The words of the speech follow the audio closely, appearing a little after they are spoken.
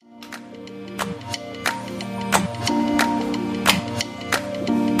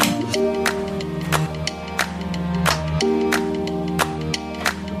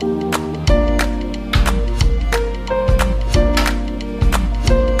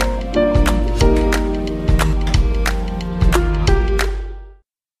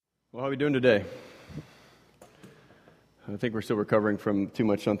How are we doing today? I think we're still recovering from too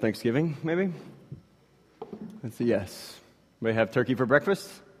much on Thanksgiving, maybe? That's a yes. May have turkey for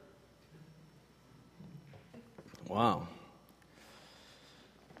breakfast? Wow.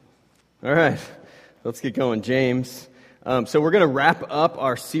 All right, let's get going. James. So we're going to wrap up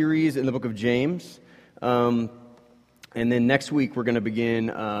our series in the book of James. And then next week we're going to begin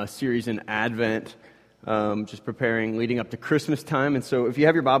a series in Advent, just preparing, leading up to Christmas time. And so if you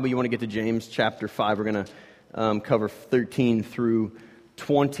have your Bible, you want to get to James chapter 5. We're going to cover 13 through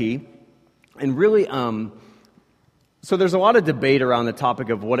 20. And really, so there's a lot of debate around the topic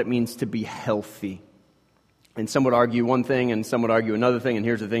of what it means to be healthy. And some would argue one thing, and some would argue another thing, and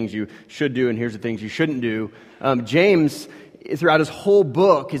here's the things you should do, and here's the things you shouldn't do. James, throughout his whole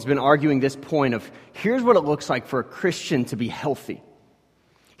book, has been arguing this point of, here's what it looks like for a Christian to be healthy.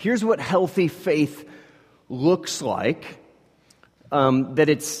 Here's what healthy faith looks like, that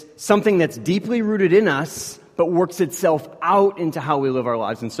it's something that's deeply rooted in us, but works itself out into how we live our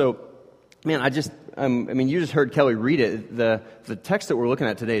lives. And so, man, you just heard Kelly read it. The text that we're looking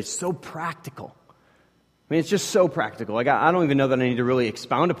at today is so practical. I mean, it's just so practical. Like, I don't even know that I need to really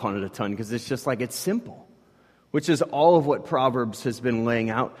expound upon it a ton, because it's just like, it's simple, which is all of what Proverbs has been laying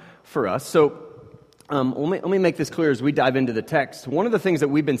out for us. So, let me make this clear as we dive into the text. One of the things that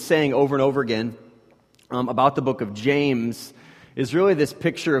we've been saying over and over again about the book of James is really this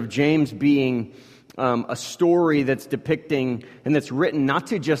picture of James being a story that's depicting and that's written not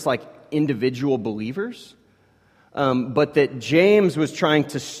to just like individual believers, but that James was trying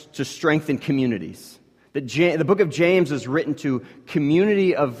to strengthen communities. The book of James was written to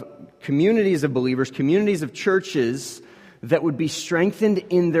communities of believers, communities of churches that would be strengthened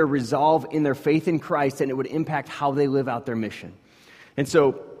in their resolve, in their faith in Christ, and it would impact how they live out their mission. And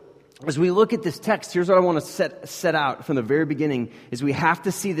so, as we look at this text, here's what I want to set out from the very beginning, is we have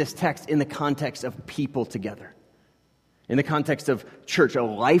to see this text in the context of people together. In the context of church, a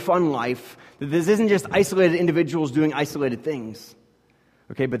life on life. This isn't just isolated individuals doing isolated things.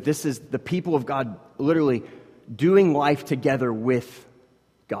 Okay, but this is the people of God literally doing life together with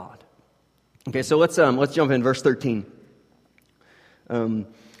God. Okay, so let's jump in verse 13.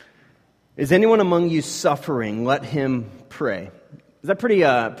 Is anyone among you suffering? Let him pray. Is that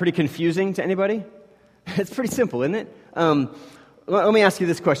pretty confusing to anybody? It's pretty simple, isn't it? Let me ask you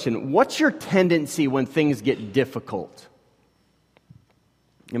this question. What's your tendency when things get difficult?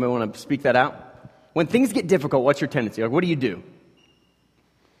 Anybody want to speak that out? When things get difficult, what's your tendency? Like, what do you do?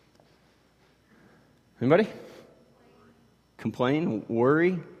 Anybody? Complain?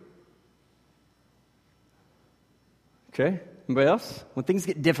 Worry? Okay. Anybody else? When things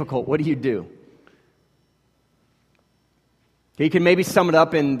get difficult, what do you do? Okay, you can maybe sum it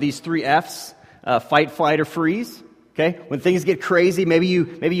up in these 3 F's: fight, flight, or freeze. Okay. When things get crazy, maybe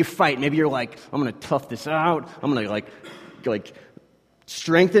you fight. Maybe you're like, I'm going to tough this out. I'm going to like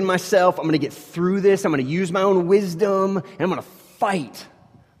strengthen myself. I'm going to get through this. I'm going to use my own wisdom, and I'm going to fight.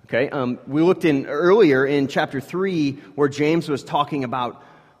 Okay, we looked in earlier in chapter 3 where James was talking about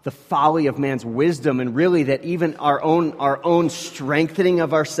the folly of man's wisdom, and really that even our own strengthening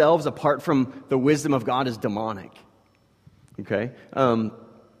of ourselves apart from the wisdom of God is demonic. Okay,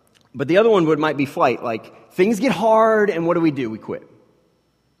 but the other one might be flight. Like, things get hard, and what do? We quit.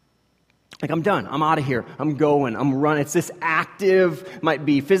 Like, I'm done. I'm out of here. I'm going. I'm running. It's this active. It might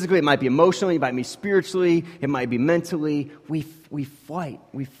be physically. It might be emotionally. It might be spiritually. It might be mentally. We fight.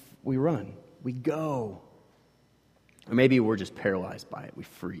 We run. We go. Or maybe we're just paralyzed by it. We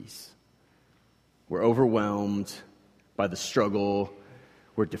freeze. We're overwhelmed by the struggle.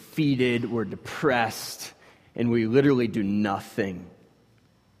 We're defeated. We're depressed. And we literally do nothing.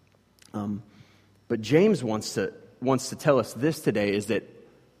 But James wants to tell us this today, is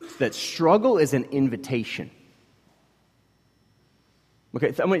that struggle is an invitation.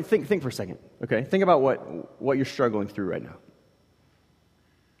 Okay, think for a second. Okay, think about what you're struggling through right now.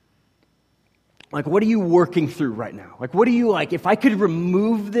 Like, what are you working through right now? Like, what are you like? If I could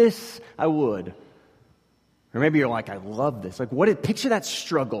remove this, I would. Or maybe you're like, I love this. Like, picture that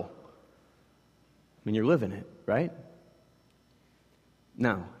struggle. I mean, you're living it, right?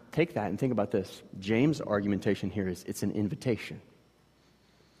 Now, take that and think about this. James' argumentation here is it's an invitation.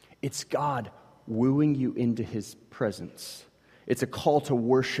 It's God wooing you into his presence. It's a call to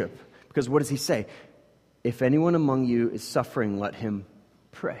worship. Because what does he say? If anyone among you is suffering, let him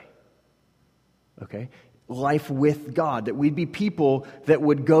pray. Okay? Life with God. That we'd be people that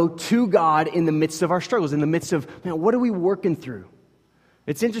would go to God in the midst of our struggles. In the midst of, man, what are we working through?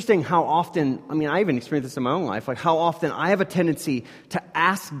 It's interesting how often, I even experienced this in my own life, like how often I have a tendency to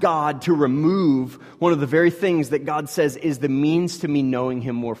ask God to remove one of the very things that God says is the means to me knowing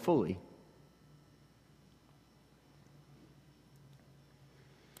Him more fully.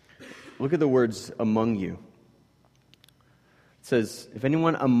 Look at the words among you. It says, if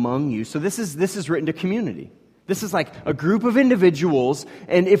anyone among you, so this is written to community. This is like a group of individuals,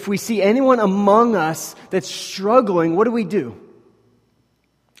 and if we see anyone among us that's struggling, what do?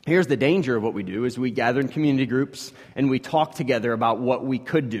 Here's the danger of what we do, is we gather in community groups and we talk together about what we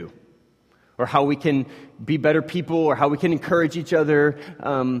could do, or how we can be better people, or how we can encourage each other,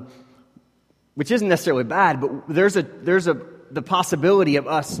 which isn't necessarily bad, but there's the possibility of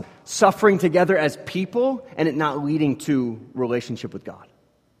us suffering together as people and it not leading to relationship with God.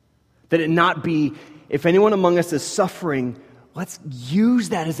 That it not be, if anyone among us is suffering, let's use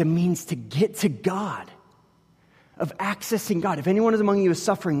that as a means to get to God, of accessing God. If anyone is among you is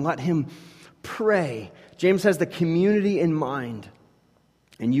suffering, let him pray. James has the community in mind.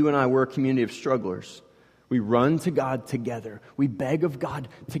 And you and I, we're a community of strugglers. We run to God together. We beg of God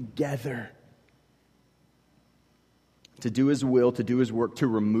together to do His will, to do His work, to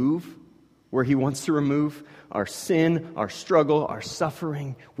remove where He wants to remove our sin, our struggle, our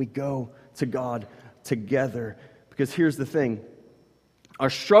suffering. We go to God together. Because here's the thing.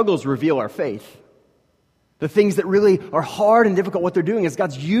 Our struggles reveal our faith. The things that really are hard and difficult, what they're doing is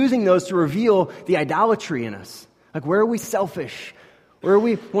God's using those to reveal the idolatry in us. Like, where are we selfish? Where are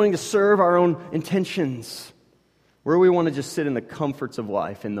we wanting to serve our own intentions? Where we want to just sit in the comforts of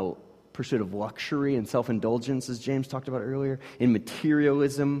life, in the pursuit of luxury and self-indulgence, as James talked about earlier, in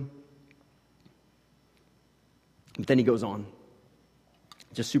materialism. But then he goes on,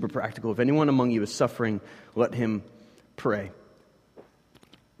 just super practical. If anyone among you is suffering, let him pray.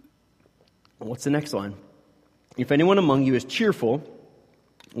 What's the next line? If anyone among you is cheerful,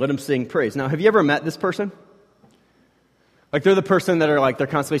 let him sing praise. Now, have you ever met this person? Like, they're the person that are like, they're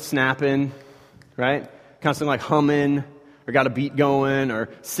constantly snapping, right? Constantly like humming, or got a beat going, or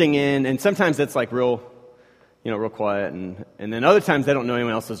singing, and sometimes it's like real quiet, and then other times they don't know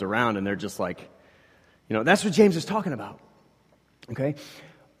anyone else is around, and they're just like, that's what James is talking about, okay?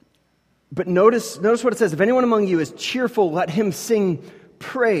 But notice what it says, if anyone among you is cheerful, let him sing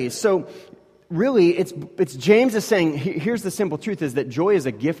praise. So really, it's James is saying, here's the simple truth, is that joy is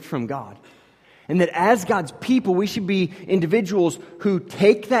a gift from God. And that as God's people, we should be individuals who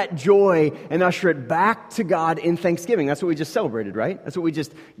take that joy and usher it back to God in thanksgiving. That's what we just celebrated, right? That's what we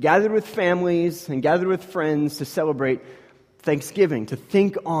just gathered with families and gathered with friends to celebrate Thanksgiving, to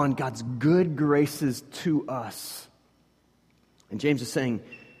think on God's good graces to us. And James is saying,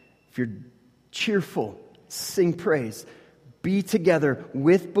 if you're cheerful, sing praise, be together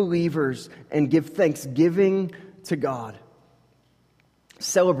with believers and give thanksgiving to God.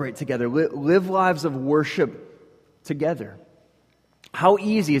 Celebrate together, live lives of worship together. How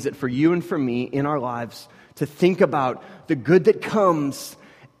easy is it for you and for me in our lives to think about the good that comes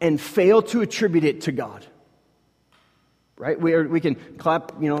and fail to attribute it to God? Right? We can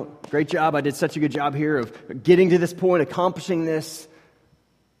clap, great job, I did such a good job here of getting to this point, accomplishing this.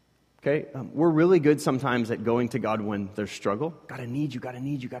 Okay? We're really good sometimes at going to God when there's struggle. God, I need you, God, I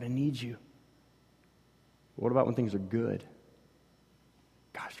need you, God, I need you. What about when things are good?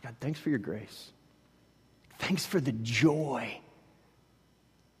 Gosh, God, thanks for your grace. Thanks for the joy.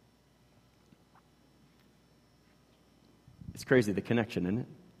 It's crazy, the connection, isn't it?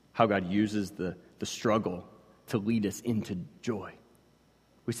 How God uses the struggle to lead us into joy.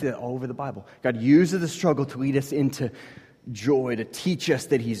 We see that all over the Bible. God uses the struggle to lead us into joy, to teach us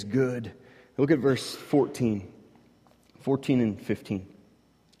that He's good. Look at verse 14 and 15.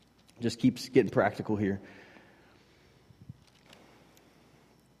 Just keeps getting practical here.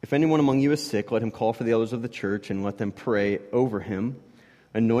 If anyone among you is sick, let him call for the elders of the church and let them pray over him,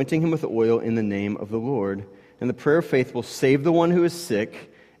 anointing him with oil in the name of the Lord. And the prayer of faith will save the one who is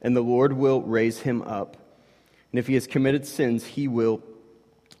sick, and the Lord will raise him up. And if he has committed sins, he will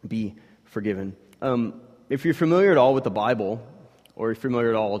be forgiven. If you're familiar at all with the Bible, or you're familiar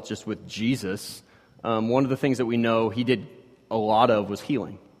at all just with Jesus, one of the things that we know He did a lot of was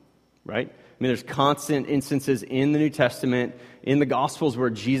healing, right? There's constant instances in the New Testament, in the Gospels, where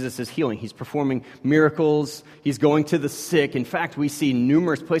Jesus is healing. He's performing miracles. He's going to the sick. In fact, we see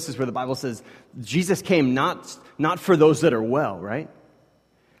numerous places where the Bible says Jesus came not for those that are well, right?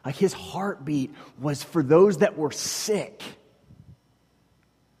 Like, His heartbeat was for those that were sick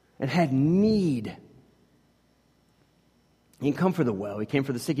and had need. He didn't come for the well. He came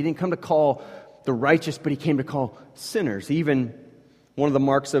for the sick. He didn't come to call the righteous, but He came to call sinners. Even one of the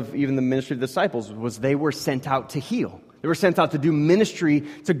marks of even the ministry of the disciples was they were sent out to heal. They were sent out to do ministry,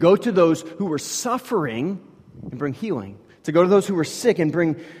 to go to those who were suffering and bring healing, to go to those who were sick and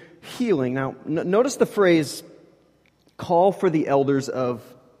bring healing. Now, notice the phrase, call for the elders of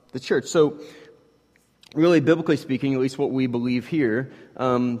the church. So, really, biblically speaking, at least what we believe here,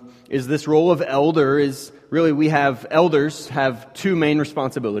 is this role of elder is really elders have two main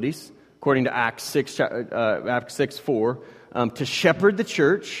responsibilities, according to Acts 6:4, to shepherd the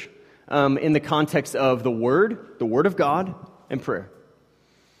church in the context of the Word of God, and prayer.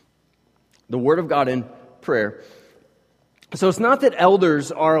 The Word of God and prayer. So it's not that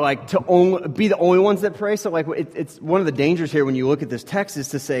elders are like to be the only ones that pray. So like it's one of the dangers here when you look at this text is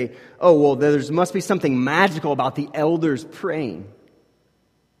to say, oh, well, there must be something magical about the elders praying.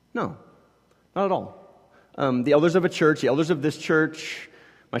 No, not at all. The elders of a church, the elders of this church,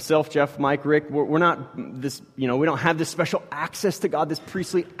 myself, Jeff, Mike, Rick, we're not this, we don't have this special access to God, this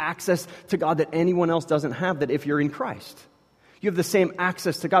priestly access to God that anyone else doesn't have, that if you're in Christ. You have the same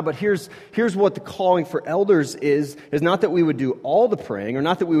access to God, but here's what the calling for elders is not that we would do all the praying, or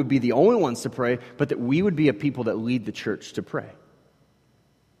not that we would be the only ones to pray, but that we would be a people that lead the church to pray.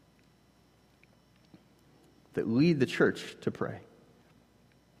 That lead the church to pray.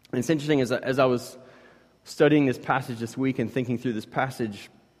 And it's interesting, as I was studying this passage this week and thinking through this passage,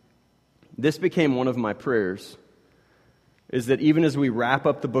 this became one of my prayers, is that even as we wrap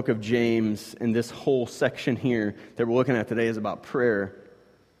up the book of James, and this whole section here that we're looking at today is about prayer,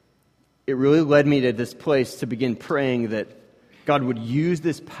 it really led me to this place to begin praying that God would use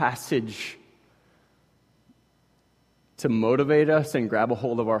this passage to motivate us and grab a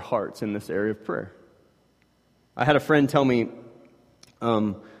hold of our hearts in this area of prayer. I had a friend tell me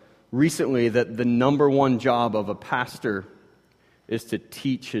recently that the number one job of a pastor is to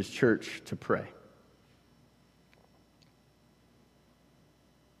teach his church to pray.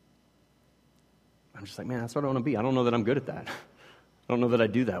 I'm just like, man, that's what I want to be. I don't know that I'm good at that. I don't know that I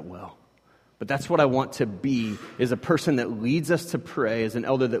do that well. But that's what I want to be, is a person that leads us to pray, as an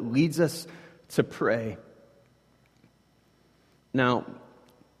elder that leads us to pray. Now,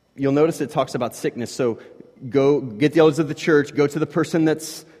 you'll notice it talks about sickness. So go get the elders of the church, go to the person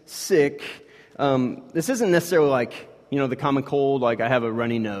that's sick. This isn't necessarily like, the common cold, like I have a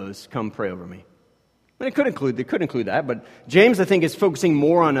runny nose, come pray over me. And it could include that, but James, I think, is focusing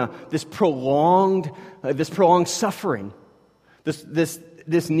more on this prolonged suffering,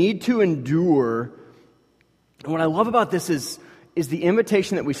 this need to endure. And what I love about this is the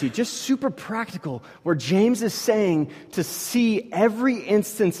invitation that we see, just super practical, where James is saying to see every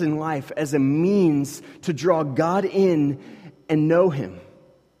instance in life as a means to draw God in and know Him,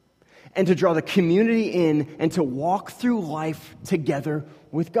 and to draw the community in and to walk through life together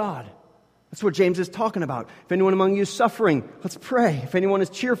with God. That's what James is talking about. If anyone among you is suffering, let's pray. If anyone is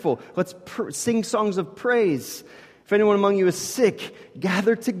cheerful, let's sing songs of praise. If anyone among you is sick,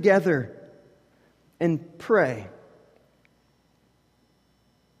 gather together and pray.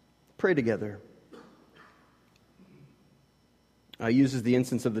 Pray together. Uses the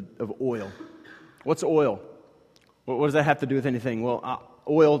instance of oil. What's oil? What does that have to do with anything? Well,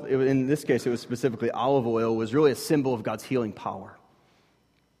 oil, in this case, it was specifically olive oil, was really a symbol of God's healing power.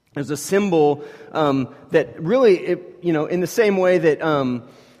 It was a symbol that really, in the same way that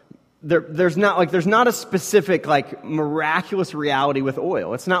there's not a specific miraculous reality with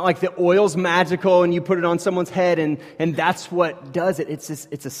oil. It's not like the oil's magical and you put it on someone's head and that's what does it.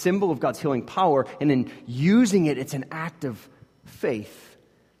 It's a symbol of God's healing power, and in using it, it's an act of faith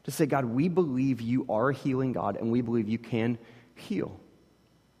to say, God, we believe you are a healing God, and we believe you can heal.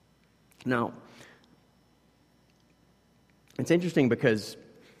 Now, it's interesting because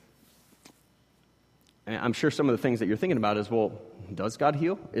I'm sure some of the things that you're thinking about is, well, does God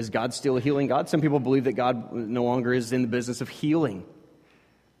heal? Is God still a healing God? Some people believe that God no longer is in the business of healing,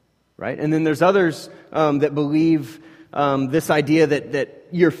 right? And then there's others that believe this idea that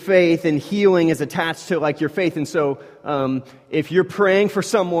your faith and healing is attached to your faith. And so if you're praying for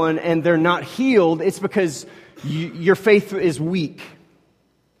someone and they're not healed, it's because your faith is weak.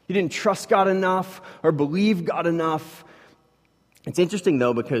 You didn't trust God enough or believe God enough. It's interesting,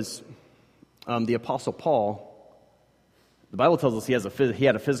 though, because the Apostle Paul, the Bible tells us he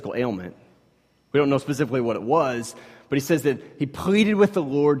had a physical ailment. We don't know specifically what it was, but he says that he pleaded with the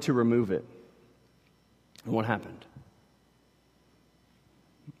Lord to remove it. And what happened?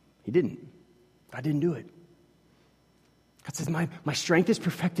 He didn't. God didn't do it. God says, my strength is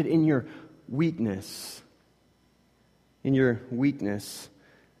perfected in your weakness. In your weakness.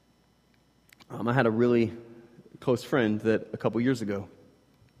 I had a really close friend that a couple years ago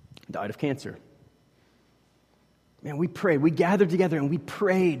died of cancer. Man, we prayed. We gathered together and we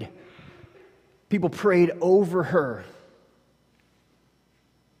prayed. People prayed over her.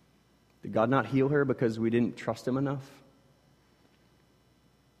 Did God not heal her because we didn't trust him enough?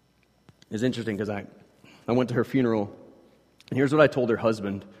 It's interesting because I went to her funeral, and here's what I told her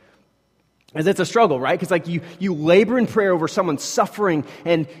husband. As it's a struggle, right? Because like you labor in prayer over someone suffering,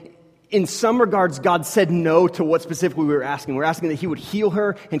 and in some regards, God said no to what specifically we were asking. We're asking that he would heal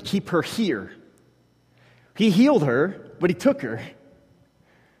her and keep her here. He healed her, but he took her.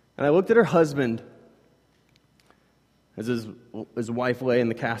 And I looked at her husband as his wife lay in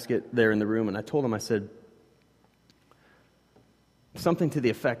the casket there in the room, and I told him, I said, something to the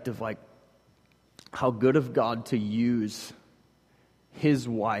effect of like, how good of God to use his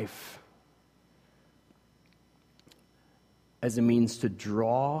wife as a means to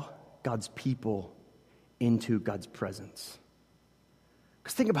draw God's people into God's presence.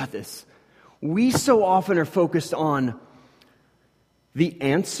 Because think about this. We so often are focused on the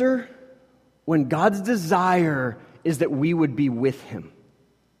answer when God's desire is that we would be with him.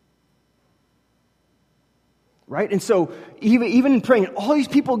 Right? And so even in praying, all these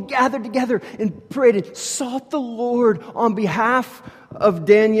people gathered together and prayed and sought the Lord on behalf of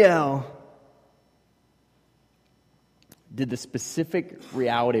Danielle. Did the specific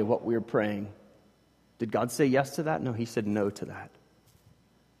reality of what we were praying, did God say yes to that? No, he said no to that.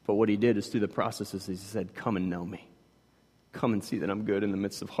 But what he did is through the processes, he said, come and know me. Come and see that I'm good in the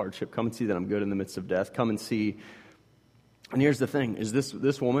midst of hardship. Come and see that I'm good in the midst of death. Come and see. And here's the thing, is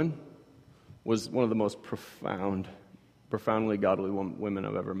this woman was one of the most profoundly godly women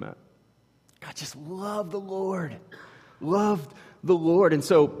I've ever met. God just loved the Lord. Loved the Lord. And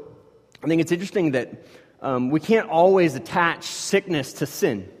so I think it's interesting that we can't always attach sickness to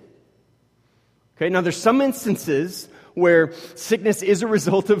sin. Okay, now there's some instances where sickness is a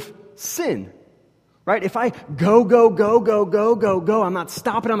result of sin. Right? If I go, I'm not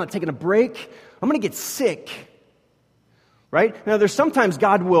stopping, I'm not taking a break, I'm going to get sick. Right? Now, there's sometimes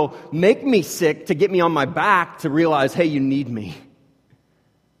God will make me sick to get me on my back to realize, hey, you need me.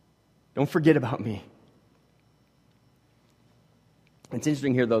 Don't forget about me. It's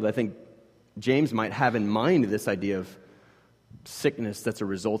interesting here, though, that I think James might have in mind this idea of sickness that's a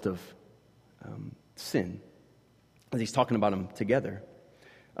result of sin, as he's talking about them together.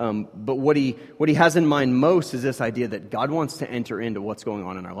 But what he has in mind most is this idea that God wants to enter into what's going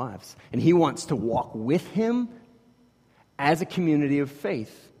on in our lives. And he wants to walk with him as a community of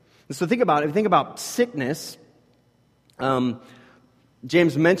faith. And so think about it. If you think about sickness,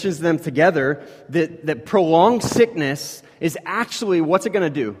 James mentions them together, that prolonged sickness is actually, what's it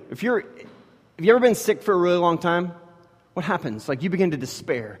going to do? Have you ever been sick for a really long time? What happens? Like you begin to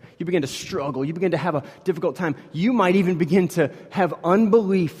despair. You begin to struggle. You begin to have a difficult time. You might even begin to have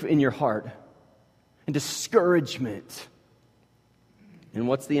unbelief in your heart and discouragement. And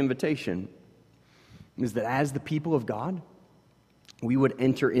what's the invitation? Is that as the people of God, we would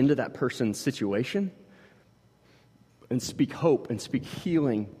enter into that person's situation and speak hope and speak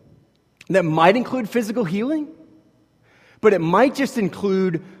healing. That might include physical healing, but it might just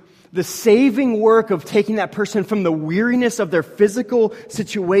include the saving work of taking that person from the weariness of their physical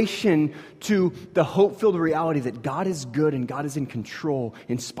situation to the hope-filled reality that God is good and God is in control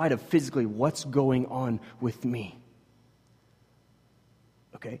in spite of physically what's going on with me.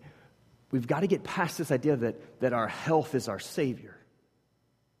 Okay? We've got to get past this idea that our health is our Savior.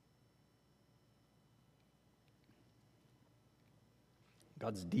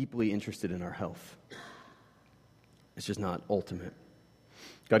 God's deeply interested in our health. It's just not ultimate.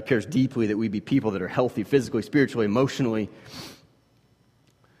 God cares deeply that we be people that are healthy physically, spiritually, emotionally.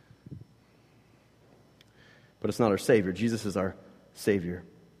 But it's not our Savior. Jesus is our Savior.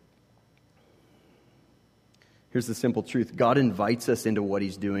 Here's the simple truth. God invites us into what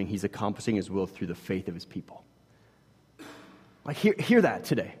he's doing. He's accomplishing his will through the faith of his people. Like, hear that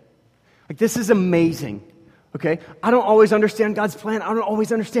today. Like, this is amazing. Okay? I don't always understand God's plan. I don't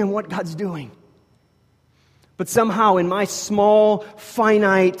always understand what God's doing. But somehow in my small,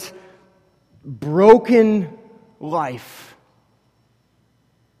 finite, broken life,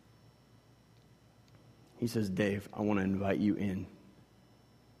 he says, Dave, I want to invite you in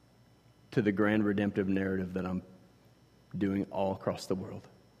to the grand redemptive narrative that I'm doing all across the world.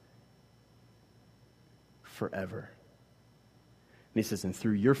 Forever. And he says, and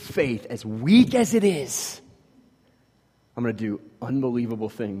through your faith, as weak as it is, I'm going to do unbelievable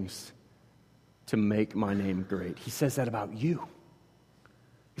things to make my name great. He says that about you.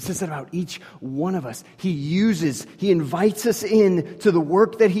 He says that about each one of us. He invites us in to the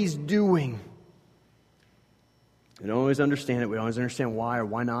work that he's doing. We don't always understand it. We don't always understand why or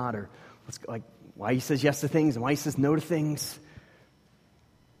why not, or why he says yes to things and why he says no to things.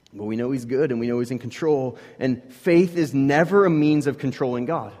 But we know he's good and we know he's in control. And faith is never a means of controlling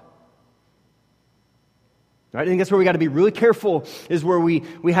God. Right? I think that's where we got to be really careful, is where we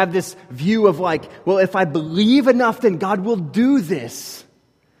have this view of like, well, if I believe enough, then God will do this.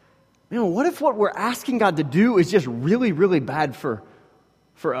 What if what we're asking God to do is just really, really bad for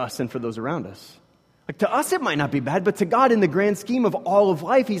us and for those around us? Like, to us, it might not be bad, but to God, in the grand scheme of all of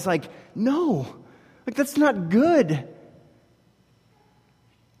life, he's like, no, like, that's not good.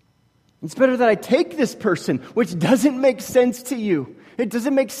 It's better that I take this person, which doesn't make sense to you. It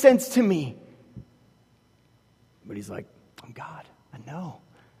doesn't make sense to me. But he's like, I'm God. I know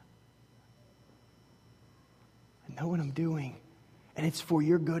what I'm doing. And it's for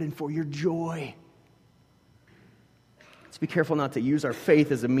your good and for your joy. Let's be careful not to use our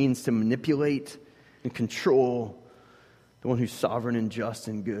faith as a means to manipulate and control the one who's sovereign and just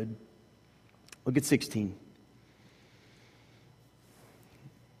and good. Look at 16.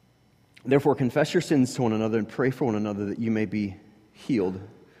 Therefore, confess your sins to one another and pray for one another that you may be healed.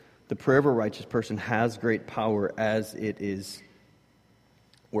 The prayer of a righteous person has great power as it is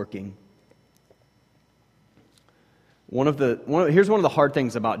working. Here's one of the hard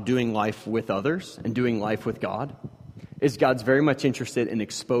things about doing life with others and doing life with God, is God's very much interested in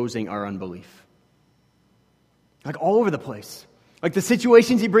exposing our unbelief. Like, all over the place. Like, the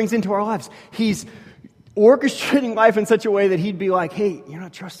situations he brings into our lives. He's orchestrating life in such a way that he'd be like, hey, you're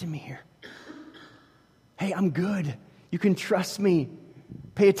not trusting me here. Hey, I'm good. You can trust me.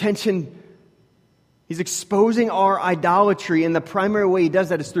 Pay attention. He's exposing our idolatry, and the primary way he does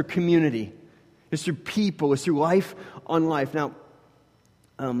that is through community. It's through people. It's through life on life. Now,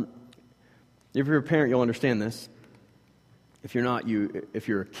 if you're a parent, you'll understand this. If you're not, if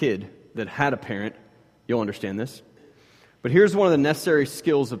you're a kid that had a parent, you'll understand this. But here's one of the necessary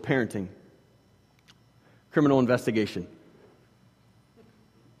skills of parenting: criminal investigation.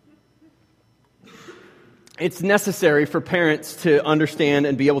 It's necessary for parents to understand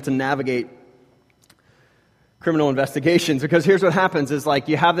and be able to navigate criminal investigations, because here's what happens is, like,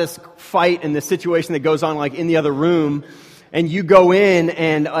 you have this fight and this situation that goes on, like, in the other room, and you go in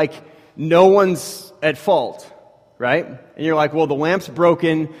and, like, no one's at fault, right? And you're like, well, the lamp's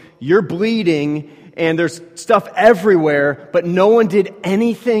broken, you're bleeding, and there's stuff everywhere, but no one did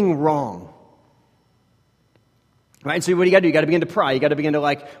anything wrong. Right? So what do you got to do? You got to begin to pry. You got to begin to,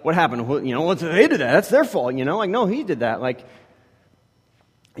 like, what happened? Well, they did that. That's their fault. Like, no, he did that. Like,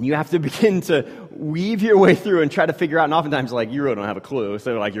 and you have to begin to weave your way through and try to figure out. And oftentimes, like, you really don't have a clue.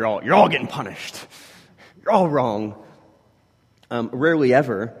 So, like, you're all getting punished. You're all wrong. Rarely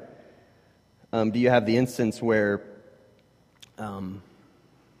ever do you have the instance where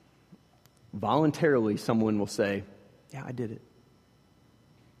voluntarily someone will say, "Yeah, I did it."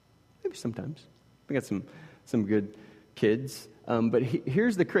 Maybe sometimes. We got some good kids. But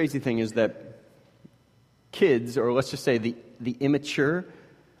here's the crazy thing, is that kids, or let's just say the immature,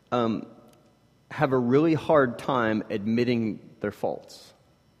 have a really hard time admitting their faults.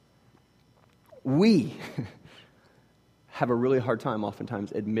 We have a really hard time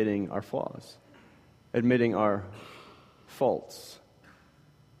oftentimes admitting our flaws, admitting our faults.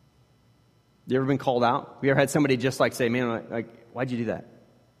 You ever been called out? You ever had somebody just like say, "Man, like, why'd you do that?"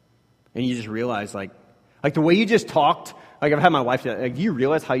 And you just realize, like the way you just talked. Like, I've had my wife do that. Like, do you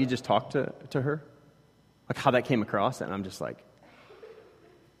realize how you just talked to her? Like, how that came across? And I'm just like,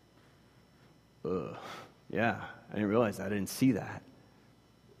 ugh, yeah, I didn't realize that. I didn't see that.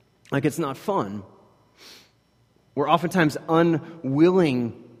 Like, it's not fun. We're oftentimes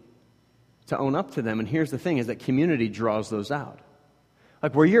unwilling to own up to them. And here's the thing, is that community draws those out.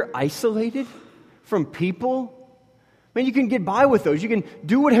 Like, where you're isolated from people, man, you can get by with those. You can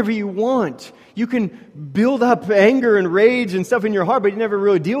do whatever you want. You can build up anger and rage and stuff in your heart, but you never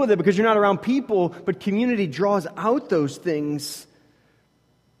really deal with it because you're not around people. But community draws out those things.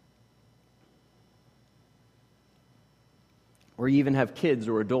 Or you even have kids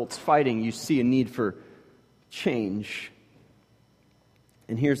or adults fighting. You see a need for change.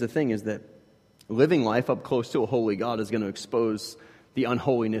 And here's the thing, is that living life up close to a holy God is going to expose the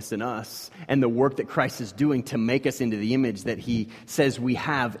unholiness in us and the work that Christ is doing to make us into the image that he says we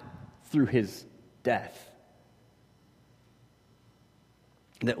have through his death.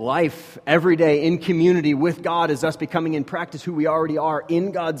 That life every day in community with God is us becoming in practice who we already are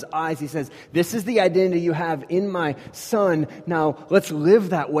in God's eyes. He says, this is the identity you have in my Son. Now let's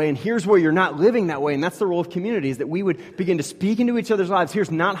live that way. And here's where you're not living that way. And that's the role of community, is that we would begin to speak into each other's lives. Here's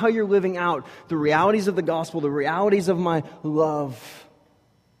not how you're living out the realities of the gospel, the realities of my love.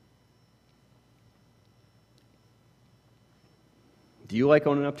 Do you like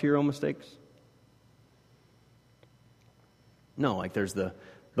owning up to your own mistakes? No, like, there's the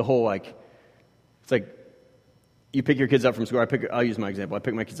whole, like, it's like you pick your kids up from school. I'll use my example. I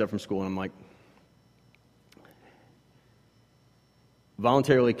pick my kids up from school and I'm like,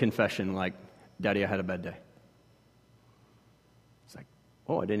 voluntarily confession, like, Daddy, I had a bad day. It's like,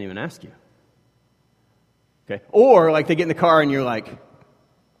 oh, I didn't even ask you. Okay. Or like they get in the car and you're like,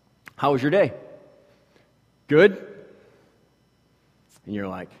 how was your day? Good? And you're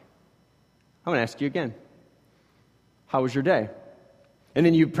like, I'm going to ask you again. How was your day? And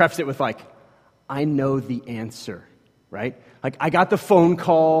then you preface it with like, I know the answer, right? Like, I got the phone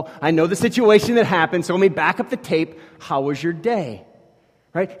call. I know the situation that happened, so let me back up the tape. How was your day?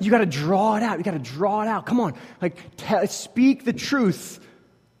 Right? You got to draw it out. You got to draw it out. Come on. Like, speak the truth.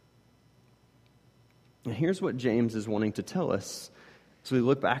 And here's what James is wanting to tell us. So we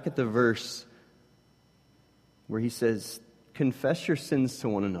look back at the verse where he says, confess your sins to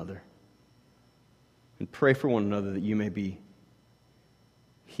one another and pray for one another that you may be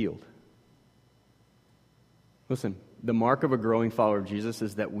healed. Listen, the mark of a growing follower of Jesus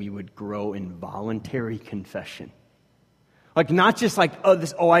is that we would grow in voluntary confession. Like, not just like,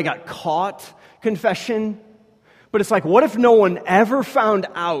 I got caught confession, but it's like, what if no one ever found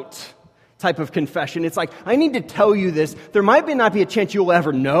out type of confession? It's like, I need to tell you this. There might not be a chance you'll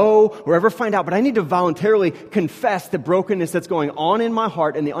ever know or ever find out, but I need to voluntarily confess the brokenness that's going on in my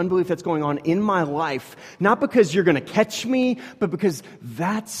heart and the unbelief that's going on in my life. Not because you're going to catch me, but because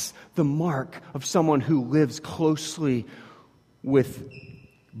that's the mark of someone who lives closely with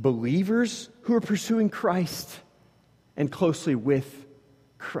believers who are pursuing Christ and closely with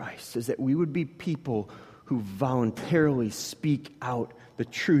Christ, is that we would be people who voluntarily speak out the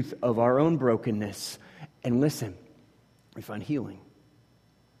truth of our own brokenness. And listen, we find healing.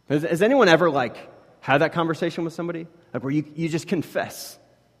 Has anyone ever had that conversation with somebody? Like where you just confess.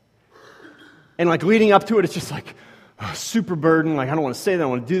 And leading up to it, it's just super burden. I don't want to say that, I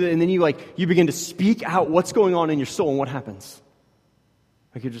want to do that. And then you begin to speak out what's going on in your soul, and what happens?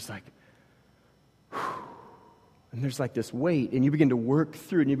 You're just whew. And there's this weight, and you begin to work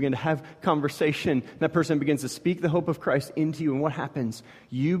through it, and you begin to have conversation, and that person begins to speak the hope of Christ into you, and what happens?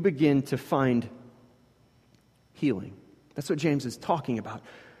 You begin to find healing. That's what James is talking about.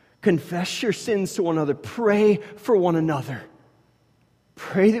 Confess your sins to one another. Pray for one another.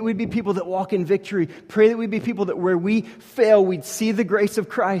 Pray that we'd be people that walk in victory. Pray that we'd be people that where we fail, we'd see the grace of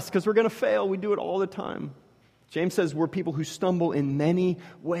Christ, because we're going to fail. We do it all the time. James says we're people who stumble in many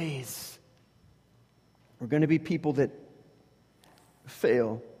ways. We're going to be people that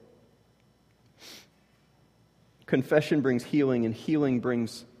fail. Confession brings healing, and healing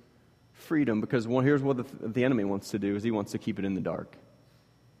brings freedom, because here's what the enemy wants to do, is he wants to keep it in the dark.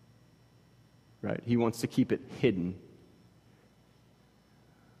 Right? He wants to keep it hidden.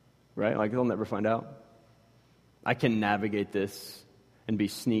 Right? They'll never find out. I can navigate this and be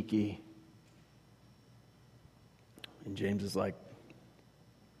sneaky. And James is like,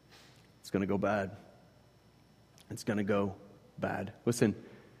 it's going to go bad. It's going to go bad. Listen,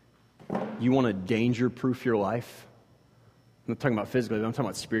 you want to danger-proof your life? I'm not talking about physically, but I'm talking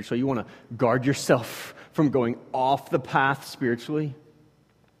about spiritually. You want to guard yourself from going off the path spiritually?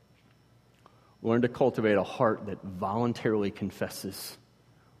 Learn to cultivate a heart that voluntarily confesses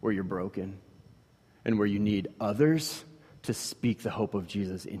where you're broken and where you need others to speak the hope of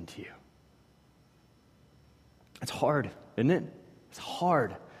Jesus into you. It's hard, isn't it? It's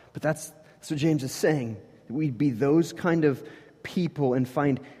hard. But that's what James is saying. We'd be those kind of people and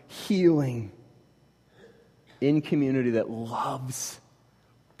find healing in community that loves.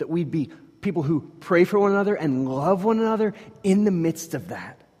 That we'd be people who pray for one another and love one another in the midst of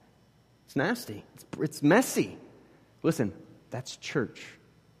that. It's nasty. It's messy. Listen, that's church.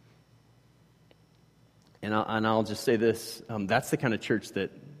 And I'll just say this. That's the kind of church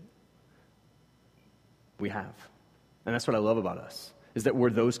that we have. And that's what I love about us, is that we're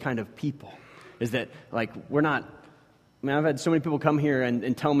those kind of people. Is that, we're not, I've had so many people come here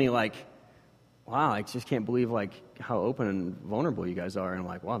and tell me, wow, I just can't believe, how open and vulnerable you guys are. And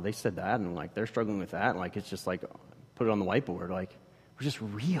wow, they said that, and, they're struggling with that. And, it's just, put it on the whiteboard. We're just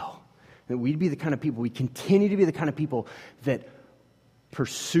real. And we'd be the kind of people, we continue to be the kind of people that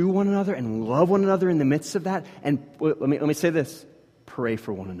pursue one another and love one another in the midst of that. And let me say this, pray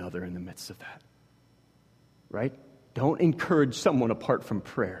for one another in the midst of that. Right? Don't encourage someone apart from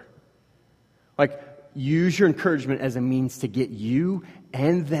prayer. Use your encouragement as a means to get you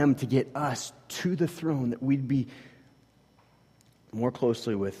and them, to get us to the throne, that we'd be more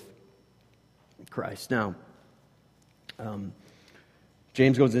closely with Christ. Now,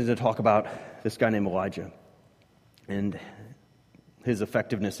 James goes into talk about this guy named Elijah and his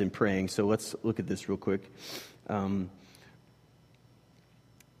effectiveness in praying. So let's look at this real quick.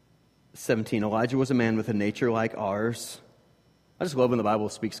 17, Elijah was a man with a nature like ours. I just love when the Bible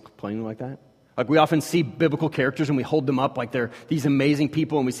speaks plainly like that. Like we often see biblical characters and we hold them up like they're these amazing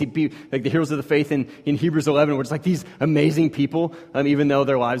people, and we see like the heroes of the faith in Hebrews 11, where it's like these amazing people, even though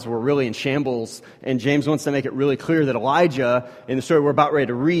their lives were really in shambles. And James wants to make it really clear that Elijah, in the story we're about ready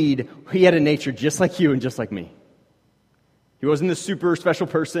to read, he had a nature just like you and just like me. He wasn't this super special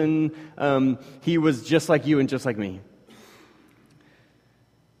person. He was just like you and just like me.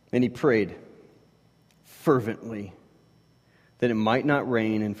 And he prayed fervently that it might not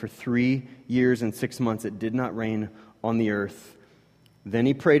rain, and for 3 years and 6 months it did not rain on the earth. Then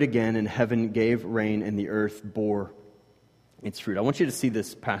he prayed again, and heaven gave rain, and the earth bore its fruit. I want you to see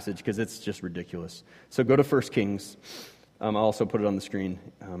this passage because it's just ridiculous. So go to 1 Kings. I'll also put it on the screen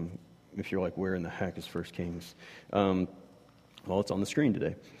if you're like, where in the heck is 1 Kings? Well, it's on the screen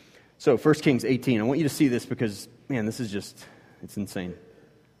today. So 1 Kings 18. I want you to see this because, man, this is just, it's insane.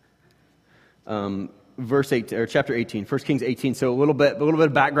 Verse 8 or chapter 18, 1 Kings 18. So a little bit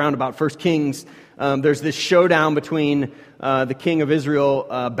of background about 1 Kings. There's this showdown between the king of Israel,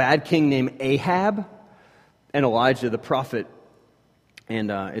 a bad king named Ahab, and Elijah the prophet, and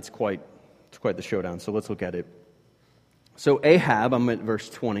it's quite the showdown. So let's look at it. So Ahab, I'm at verse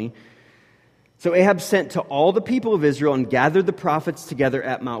 20. So Ahab sent to all the people of Israel and gathered the prophets together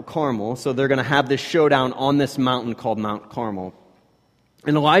at Mount Carmel. So they're going to have this showdown on this mountain called Mount Carmel.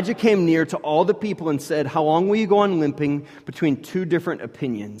 And Elijah came near to all the people and said, "How long will you go on limping between two different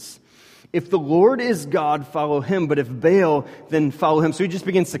opinions? If the Lord is God, follow him, but if Baal, then follow him." So he just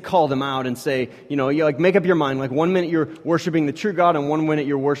begins to call them out and say, you like make up your mind. Like 1 minute you're worshiping the true God and 1 minute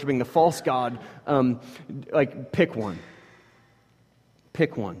you're worshiping the false God. Like pick one.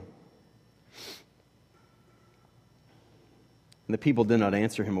 Pick one. And the people did not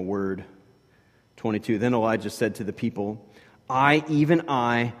answer him a word. 22. Then Elijah said to the people, even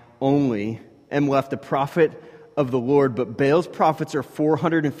I only am left a prophet of the Lord, but Baal's prophets are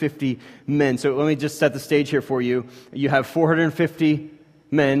 450 men. So let me just set the stage here for you. You have 450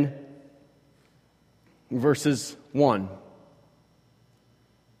 men versus 1.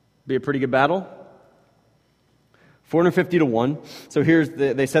 Be a pretty good battle. 450 to 1. So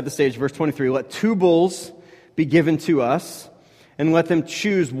they set the stage, verse 23. Let 2 bulls be given to us, and let them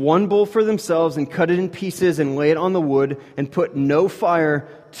choose 1 bull for themselves and cut it in pieces and lay it on the wood and put no fire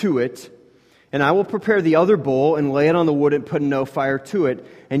to it. And I will prepare the other bull and lay it on the wood and put no fire to it.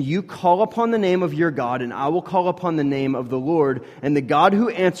 And you call upon the name of your God, and I will call upon the name of the Lord. And the God who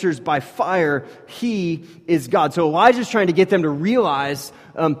answers by fire, he is God. So Elijah's trying to get them to realize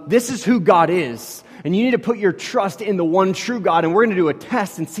this is who God is. And you need to put your trust in the one true God. And we're going to do a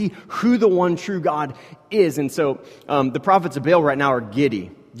test and see who the one true God is. And so the prophets of Baal right now are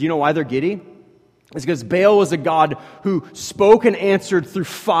giddy. Do you know why they're giddy? It's because Baal was a god who spoke and answered through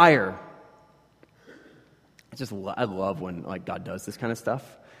fire. I love when God does this kind of stuff.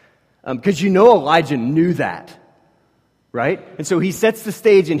 Because Elijah knew that. Right? And so he sets the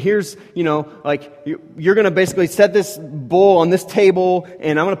stage, and here's, you're going to basically set this bull on this table,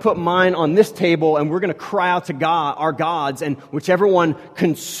 and I'm going to put mine on this table, and we're going to cry out to God, our gods, and whichever one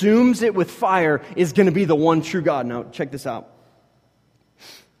consumes it with fire is going to be the one true God. Now, check this out.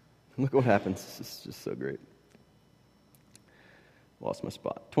 Look what happens. This is just so great. Lost my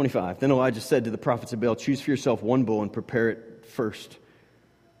spot. 25. Then Elijah said to the prophets of Baal, "Choose for yourself 1 bull and prepare it first.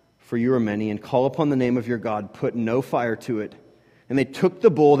 For you are many, and call upon the name of your God, put no fire to it." And they took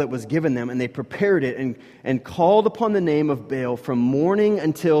the bull that was given them, and they prepared it, and called upon the name of Baal from morning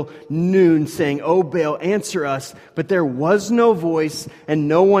until noon, saying, "O Baal, answer us." But there was no voice, and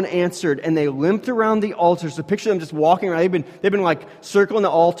no one answered. And they limped around the altar. So picture them just walking around. They've been like circling the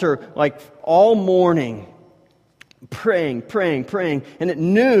altar like all morning, praying. And at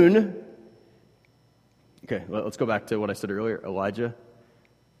noon, okay, let's go back to what I said earlier. Elijah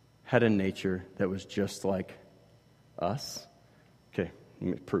had a nature that was just like us. Okay,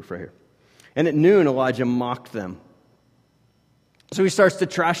 proof right here. And at noon, Elijah mocked them. So he starts to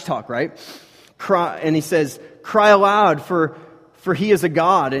trash talk, right? And he says, "Cry aloud, for he is a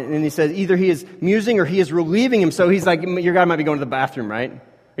god." And he says, either he is musing or he is relieving him. So he's like, your God might be going to the bathroom, right?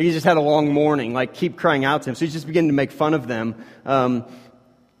 Or he just had a long morning, keep crying out to him. So he's just beginning to make fun of them.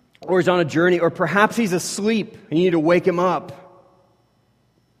 Or he's on a journey, or perhaps he's asleep and you need to wake him up.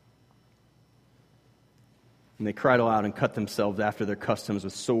 And they cried aloud and cut themselves after their customs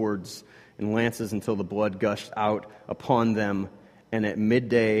with swords and lances until the blood gushed out upon them. And at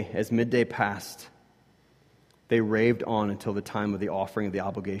midday, as midday passed, they raved on until the time of the offering of the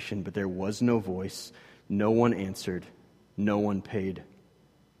obligation. But there was no voice, no one answered, no one paid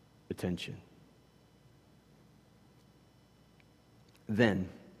attention. Then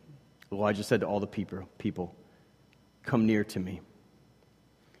Elijah said to all the people, "Come near to me."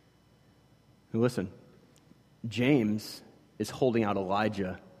 And listen, James is holding out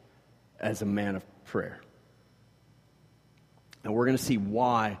Elijah as a man of prayer. And we're going to see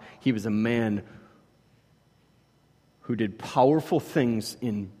why he was a man who did powerful things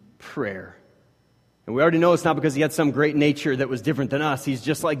in prayer. And we already know it's not because he had some great nature that was different than us. He's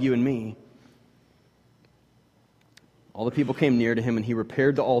just like you and me. All the people came near to him, and he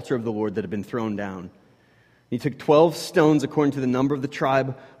repaired the altar of the Lord that had been thrown down. He took 12 stones according to the number of the tribe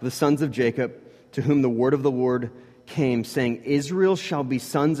of the sons of Jacob, to whom the word of the Lord came, saying, Israel shall be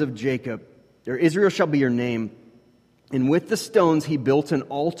sons of Jacob, or Israel shall be your name. And with the stones he built an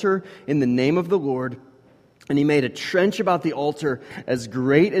altar in the name of the Lord, and he made a trench about the altar as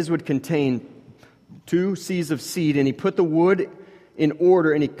great as would contain 2 seahs of seed, and he put the wood in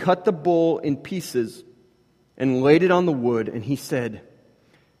order, and he cut the bull in pieces and laid it on the wood, and he said,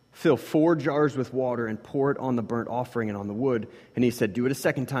 fill 4 jars with water and pour it on the burnt offering and on the wood. And he said, do it a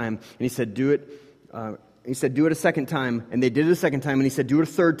second time. And he said, do it a second time. And they did it a second time. And he said, do it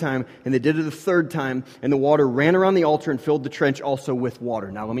a third time. And they did it a third time. And the water ran around the altar and filled the trench also with water.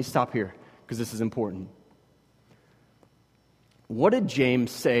 Now let me stop here, because this is important. What did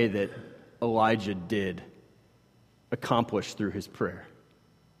James say that Elijah did accomplish through his prayer?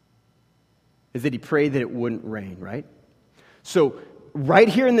 Is that he prayed that it wouldn't rain, right? So right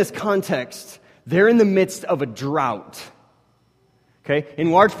here in this context, they're in the midst of a drought. Okay?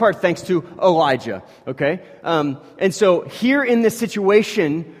 In large part thanks to Elijah. Okay? And so here in this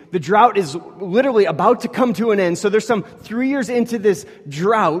situation, the drought is literally about to come to an end. So there's some 3 years into this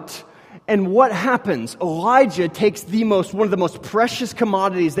drought. And what happens? Elijah takes one of the most precious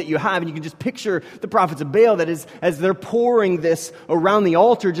commodities that you have, and you can just picture the prophets of Baal that is, as they're pouring this around the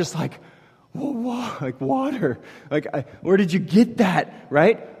altar, just like water. Where did you get that,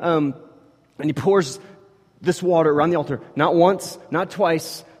 right? And he pours this water around the altar, not once, not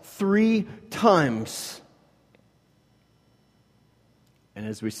twice, 3 times. And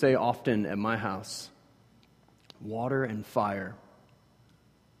as we say often at my house, water and fire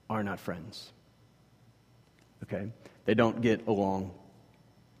are not friends. Okay? They don't get along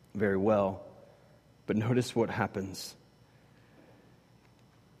very well. But notice what happens.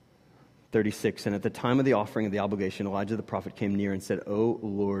 36, and at the time of the offering of the obligation, Elijah the prophet came near and said, O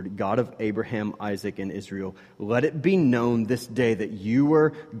Lord, God of Abraham, Isaac, and Israel, let it be known this day that you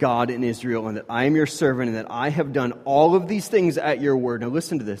are God in Israel, and that I am your servant, and that I have done all of these things at your word. Now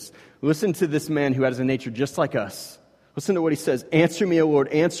listen to this. Listen to this man who has a nature just like us. Listen to what he says. Answer me, O Lord,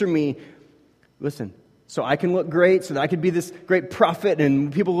 answer me. Listen, so I can look great, so that I could be this great prophet,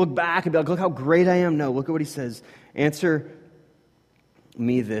 and people look back and be like, look how great I am. No, look at what he says. Answer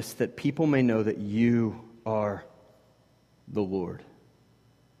me this, that people may know that you are the Lord,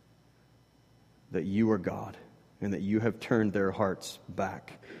 that you are God, and that you have turned their hearts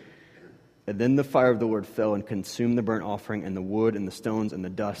back. And then the fire of the Lord fell and consumed the burnt offering and the wood and the stones and the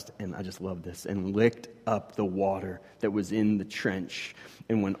dust, and I just love this, and licked up the water that was in the trench.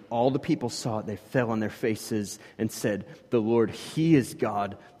 And when all the people saw it, they fell on their faces and said, the Lord, He is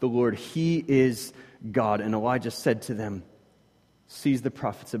God. The Lord, He is God. And Elijah said to them, seize the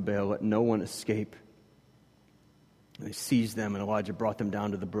prophets of Baal, let no one escape. And they seized them, and Elijah brought them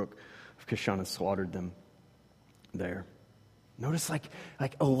down to the brook of Kishon and slaughtered them there. Notice like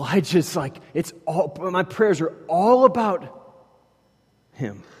Elijah's it's all, my prayers are all about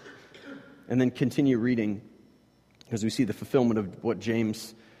him. And then continue reading, because we see the fulfillment of what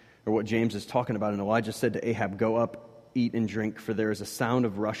James is talking about. And Elijah said to Ahab, go up, eat and drink, for there is a sound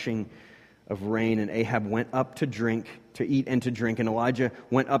of rushing of rain. And Ahab went up to eat and to drink. And Elijah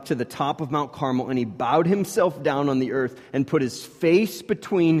went up to the top of Mount Carmel, and he bowed himself down on the earth and put his face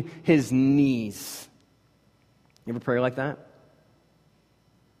between his knees. You ever pray like that?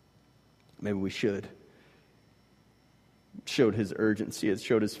 Maybe we should. It showed his urgency. It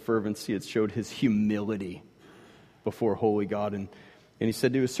showed his fervency. It showed his humility before holy God. And he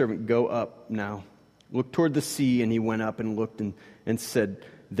said to his servant, go up now. Look toward the sea. And he went up and looked and said,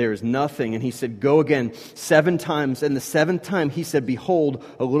 there is nothing. And he said, go again 7 times. And the 7th time he said, behold,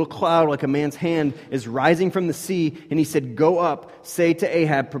 a little cloud like a man's hand is rising from the sea. And he said, go up, say to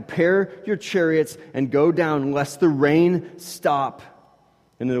Ahab, prepare your chariots and go down, lest the rain stop.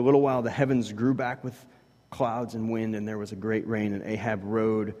 And in a little while the heavens grew back with clouds and wind, and there was a great rain. And Ahab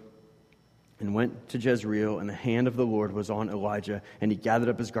rode and went to Jezreel, and the hand of the Lord was on Elijah. And he gathered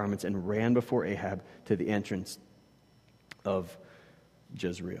up his garments and ran before Ahab to the entrance of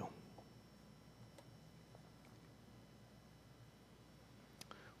Jezreel.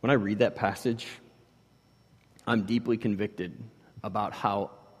 When I read that passage, I'm deeply convicted about how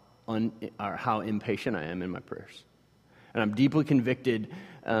impatient I am in my prayers. And I'm deeply convicted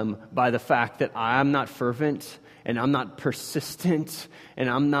by the fact that I'm not fervent, and I'm not persistent, and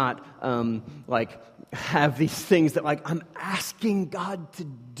I'm not have these things that I'm asking God to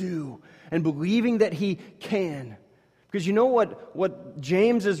do and believing that He can. Because you know what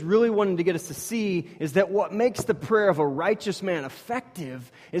James is really wanting to get us to see is that what makes the prayer of a righteous man effective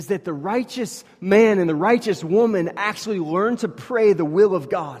is that the righteous man and the righteous woman actually learn to pray the will of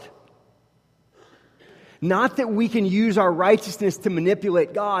God. Not that we can use our righteousness to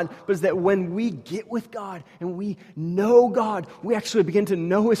manipulate God, but is that when we get with God and we know God, we actually begin to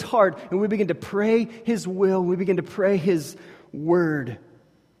know His heart and we begin to pray His will, and we begin to pray His word.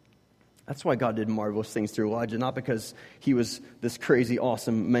 That's why God did marvelous things through Elijah, not because he was this crazy,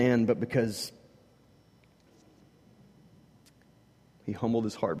 awesome man, but because he humbled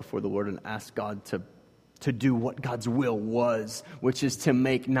his heart before the Lord and asked God to do what God's will was, which is to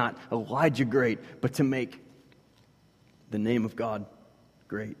make not Elijah great, but to make the name of God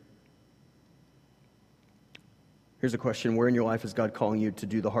great. Here's a question. Where in your life is God calling you to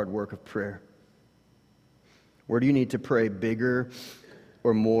do the hard work of prayer? Where do you need to pray bigger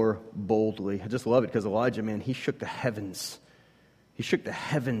or more boldly? I just love it because Elijah, man, he shook the heavens. He shook the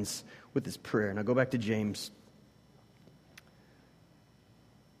heavens with his prayer. Now go back to James.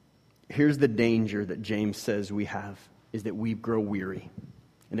 Here's the danger that James says we have, is that we grow weary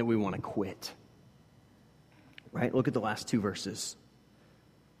and that we want to quit. Right? Look at the last two verses.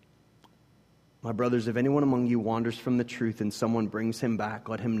 My brothers, if anyone among you wanders from the truth and someone brings him back,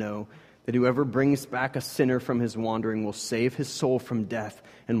 let him know that whoever brings back a sinner from his wandering will save his soul from death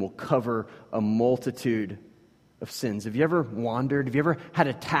and will cover a multitude of sins. Have you ever wandered? Have you ever had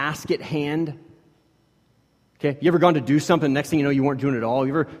a task at hand? Okay, you ever gone to do something, next thing you know, you weren't doing it at all?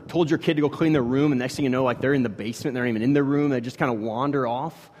 You ever told your kid to go clean their room, and next thing you know, they're in the basement, they're not even in their room, they just kind of wander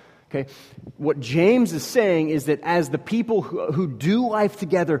off? Okay, what James is saying is that as the people who do life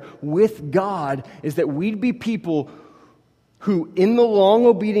together with God, is that we'd be people who, in the long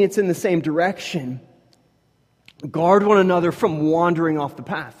obedience in the same direction, guard one another from wandering off the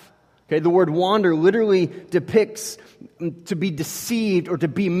path. Okay, the word wander literally depicts to be deceived or to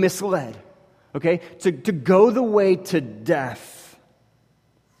be misled. Okay, to go the way to death.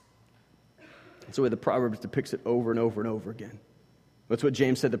 That's the way the Proverbs depicts it over and over and over again. That's what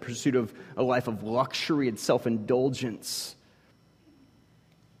James said, the pursuit of a life of luxury and self-indulgence.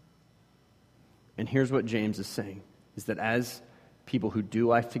 And here's what James is saying, is that as people who do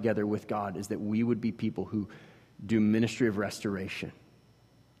life together with God, is that we would be people who do ministry of restoration.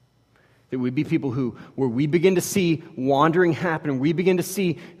 That we'd be people where we begin to see wandering happen, we begin to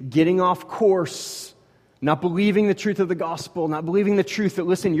see getting off course, not believing the truth of the gospel, not believing the truth that,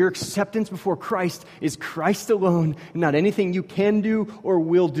 listen, your acceptance before Christ is Christ alone, and not anything you can do or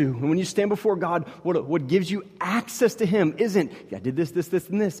will do. And when you stand before God, what gives you access to Him isn't, I did this,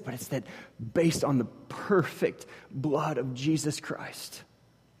 and this, but it's that based on the perfect blood of Jesus Christ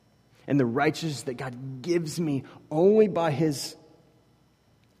and the righteousness that God gives me only by His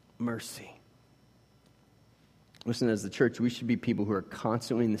mercy. Listen, as the church, we should be people who are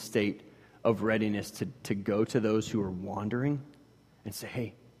constantly in the state of readiness to go to those who are wandering and say,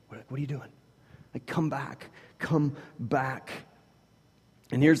 hey, what are you doing? Come back.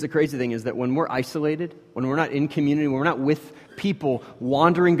 And here's the crazy thing is that when we're isolated, when we're not in community, when we're not with people,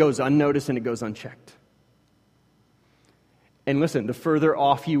 wandering goes unnoticed and it goes unchecked. And listen, the further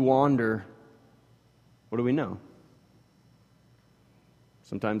off you wander, what do we know?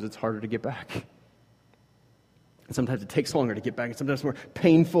 Sometimes it's harder to get back. And sometimes it takes longer to get back. And sometimes it's more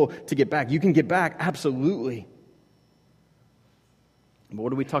painful to get back. You can get back, absolutely. But what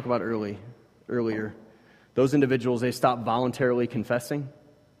did we talk about earlier? Those individuals, they stop voluntarily confessing.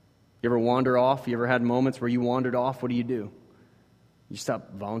 You ever wander off? You ever had moments where you wandered off? What do? You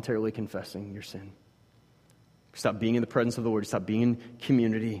stop voluntarily confessing your sin. You stop being in the presence of the Lord. You stop being in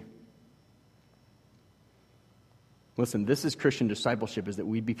community. Listen, this is Christian discipleship, is that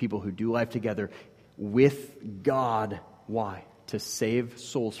we'd be people who do life together with God. Why? To save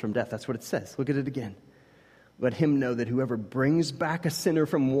souls from death. That's what it says. Look at it again. Let him know that whoever brings back a sinner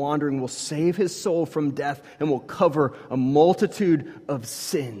from wandering will save his soul from death and will cover a multitude of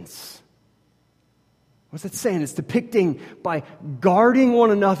sins. What's that saying? It's depicting by guarding one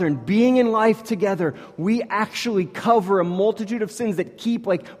another and being in life together, we actually cover a multitude of sins that keep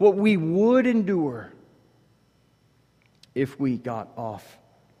like what we would endure if we got off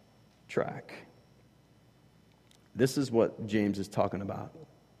track. This is what James is talking about.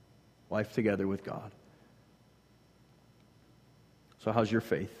 Life together with God. So how's your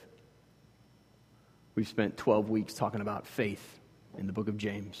faith? We've spent 12 weeks talking about faith in the book of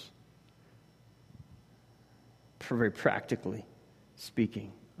James. very practically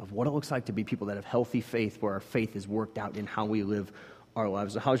speaking, of what it looks like to be people that have healthy faith, where our faith is worked out in how we live our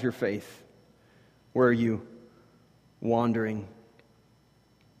lives. So how's your faith? Where are you wandering?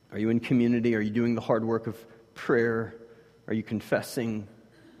 Are you in community? Are you doing the hard work of prayer? Are you confessing?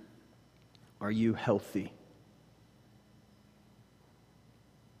 Are you healthy?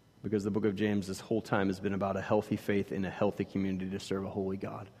 Because the book of James this whole time has been about a healthy faith in a healthy community to serve a holy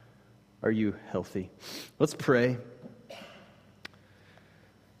God. Are you healthy? Let's pray.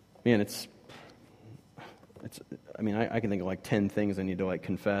 Man, I can think of like 10 things I need to like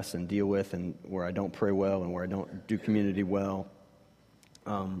confess and deal with, and where I don't pray well and where I don't do community well.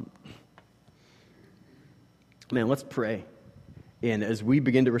 Let's pray. And as we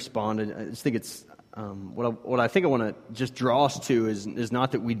begin to respond, I just think it's what I think I want to just draw us to is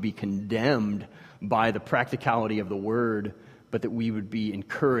not that we'd be condemned by the practicality of the word, but that we would be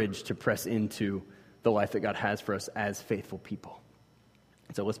encouraged to press into the life that God has for us as faithful people.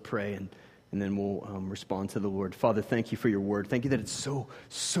 So let's pray, and then we'll respond to the Lord. Father, thank you for your word. Thank you that it's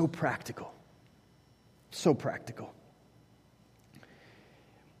so practical. So practical.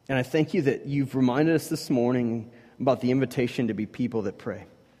 And I thank you that you've reminded us this morning about the invitation to be people that pray.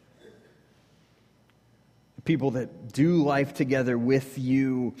 People that do life together with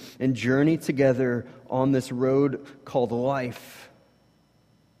you and journey together on this road called life.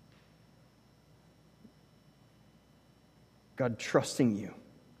 God, trusting you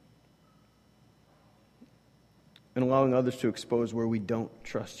and allowing others to expose where we don't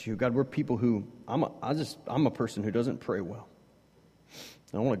trust you. God, we're people who, I'm a person who doesn't pray well.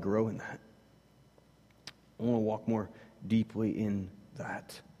 I want to grow in that. I want to walk more deeply in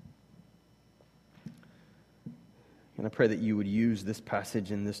that. And I pray that you would use this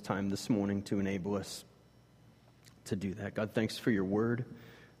passage in this time this morning to enable us to do that. God, thanks for your word.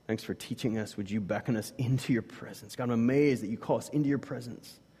 Thanks for teaching us. Would you beckon us into your presence? God, I'm amazed that you call us into your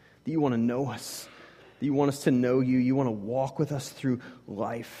presence, that you want to know us, that you want us to know you. You want to walk with us through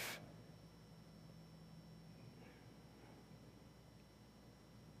life.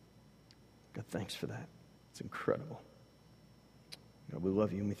 God, thanks for that. It's incredible. God, we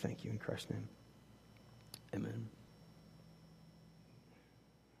love you and we thank you in Christ's name. Amen.